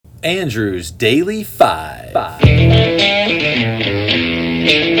Andrew's Daily Five.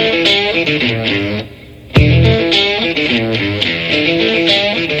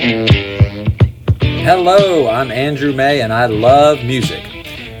 Hello, I'm Andrew May and I love music.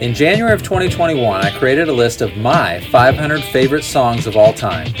 In January of 2021, I created a list of my 500 favorite songs of all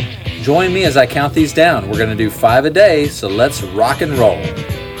time. Join me as I count these down. We're going to do 5 a day, so let's rock and roll.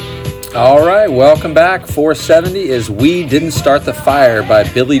 All right, welcome back. 470 is We Didn't Start the Fire by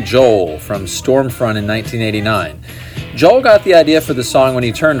Billy Joel from Stormfront in 1989. Joel got the idea for the song when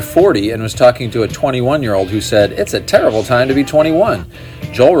he turned 40 and was talking to a 21-year-old who said, "It's a terrible time to be 21."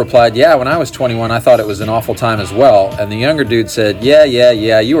 Joel replied, "Yeah, when I was 21, I thought it was an awful time as well." And the younger dude said, Yeah,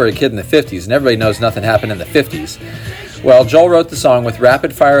 you were a kid in the 50s, and everybody knows nothing happened in the 50s. Well, Joel wrote the song with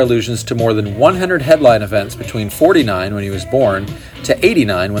rapid-fire allusions to more than 100 headline events between 49, when he was born, to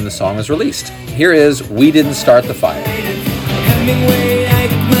 89, when the song was released. Here is We Didn't Start the Fire. Hemingway,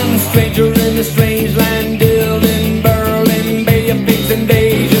 Eichmann, stranger in a strange land, Dylan, Berlin, Bay of Pigs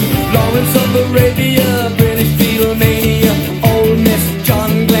invasion, Lawrence of Arabia, British Beatlemania, Old Miss,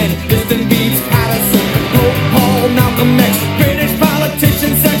 John Glenn, Distant Beats, Patterson, Pope Paul, Malcolm X, British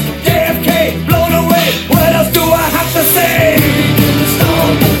politician, sex, JFK, blown away. What else do I have to say? We didn't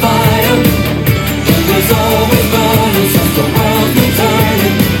start the fire. It was always burning since the world's been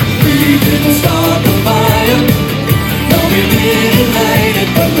turning. We didn't start the fire. No, we didn't light it,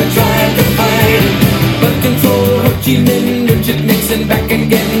 but we tried to fight it. But control, Ho Chi Minh, Richard Nixon, back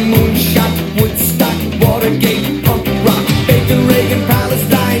again, moonshot, Woodstock, Watergate, punk rock, Bacon, Reagan,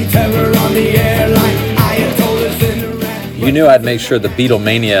 Palestine, terror on the airline, Ayatollahs in Iran. You knew I'd make sure the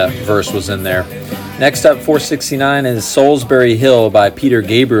Beatlemania verse was in there. Next up, 469 is Solsbury Hill by Peter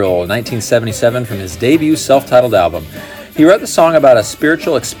Gabriel, 1977, from his debut self-titled album. He wrote the song about a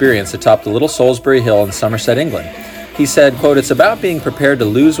spiritual experience atop the little Solsbury Hill in Somerset, England. He said, quote, "It's about being prepared to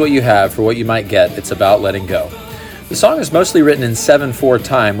lose what you have for what you might get. It's about letting go." The song is mostly written in 7/4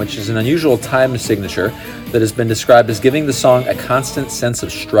 time, which is an unusual time signature that has been described as giving the song a constant sense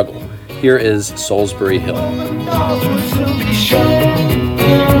of struggle. Here is Solsbury Hill.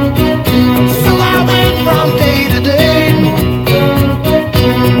 From day to day,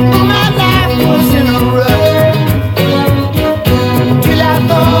 my life was in a rush, till I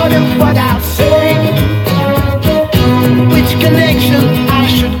thought of what I'd say, which connection I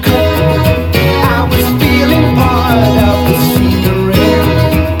should cut. I was feeling part of the scenery.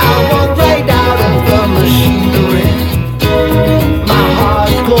 I walked right out of the machinery. My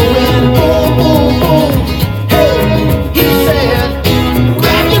heart going boom, boom, boom. Hey, he said,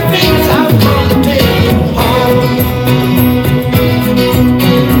 grab your things out from the table.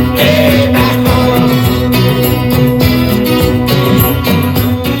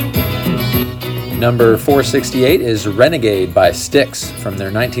 Number 468 is Renegade by Styx from their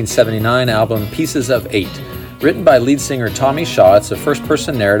 1979 album Pieces of 8. Written by lead singer Tommy Shaw, it's a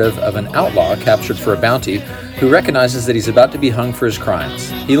first-person narrative of an outlaw captured for a bounty who recognizes that he's about to be hung for his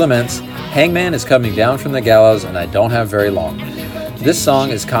crimes. He laments, "Hangman is coming down from the gallows and I don't have very long." This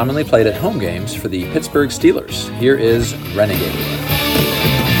song is commonly played at home games for the Pittsburgh Steelers. Here is Renegade.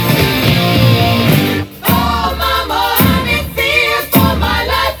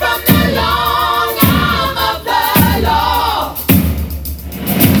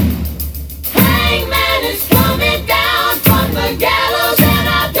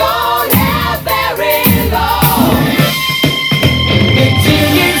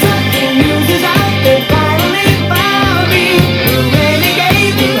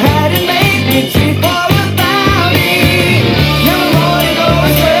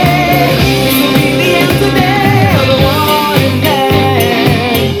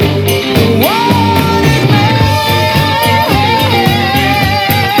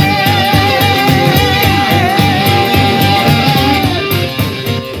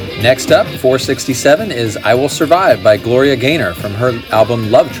 Next up, 467 is I Will Survive by Gloria Gaynor from her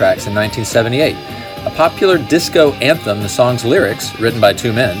album Love Tracks in 1978. A popular disco anthem, the song's lyrics, written by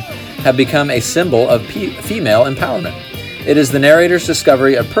two men, have become a symbol of female empowerment. It is the narrator's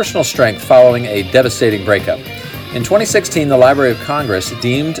discovery of personal strength following a devastating breakup. In 2016, the Library of Congress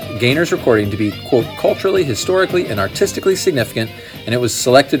deemed Gaynor's recording to be, quote, culturally, historically, and artistically significant, and it was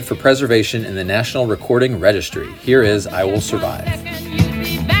selected for preservation in the National Recording Registry. Here is I Will Survive.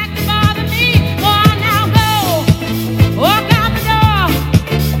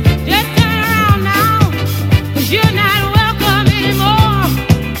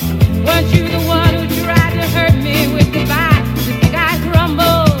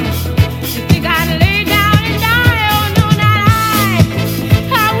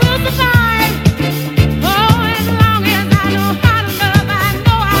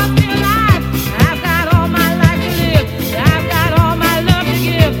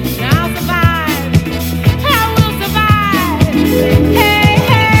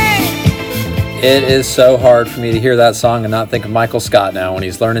 It is so hard for me to hear that song and not think of Michael Scott now when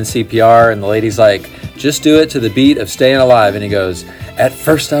he's learning CPR and the lady's like, just do it to the beat of Staying Alive. And he goes, at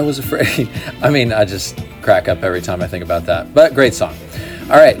first I was afraid. I mean, I just crack up every time I think about that. But great song.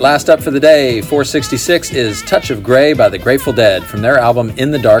 All right, last up for the day, 466, is Touch of Grey by the Grateful Dead from their album In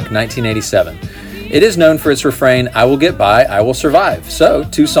the Dark, 1987. It is known for its refrain, I will get by, I will survive. So,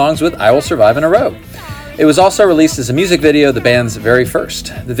 2 songs with I will survive in a row. It was also released as a music video, the band's very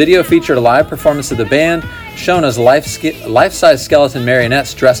first. The video featured a live performance of the band, shown as life-size skeleton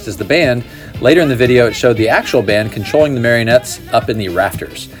marionettes dressed as the band. Later in the video, it showed the actual band controlling the marionettes up in the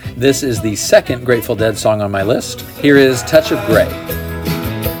rafters. This is the second Grateful Dead song on my list. Here is Touch of Grey.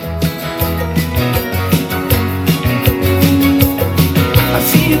 I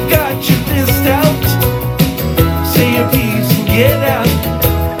see you got your list out. Say your piece and get out.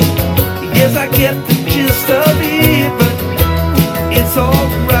 Yes, I get the gist of it, but it's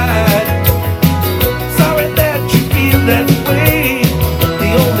alright. Sorry that you feel that way.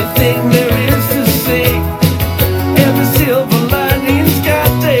 The only thing there is to say, and the silver lining's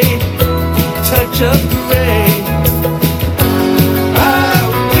got a touch of gray. I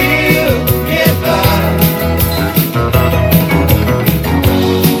will get by.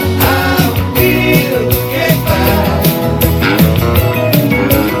 I will get by.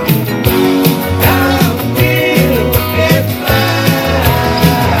 I will get by.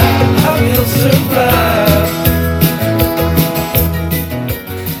 I will survive.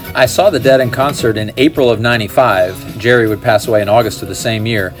 I saw the Dead in concert in April of 95. Jerry would pass away in August of the same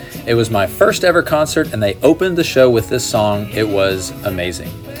year. It was my first ever concert, and they opened the show with this song. It was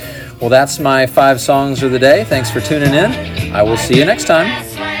amazing. Well, that's my 5 songs of the day. Thanks for tuning in. I will see you next time.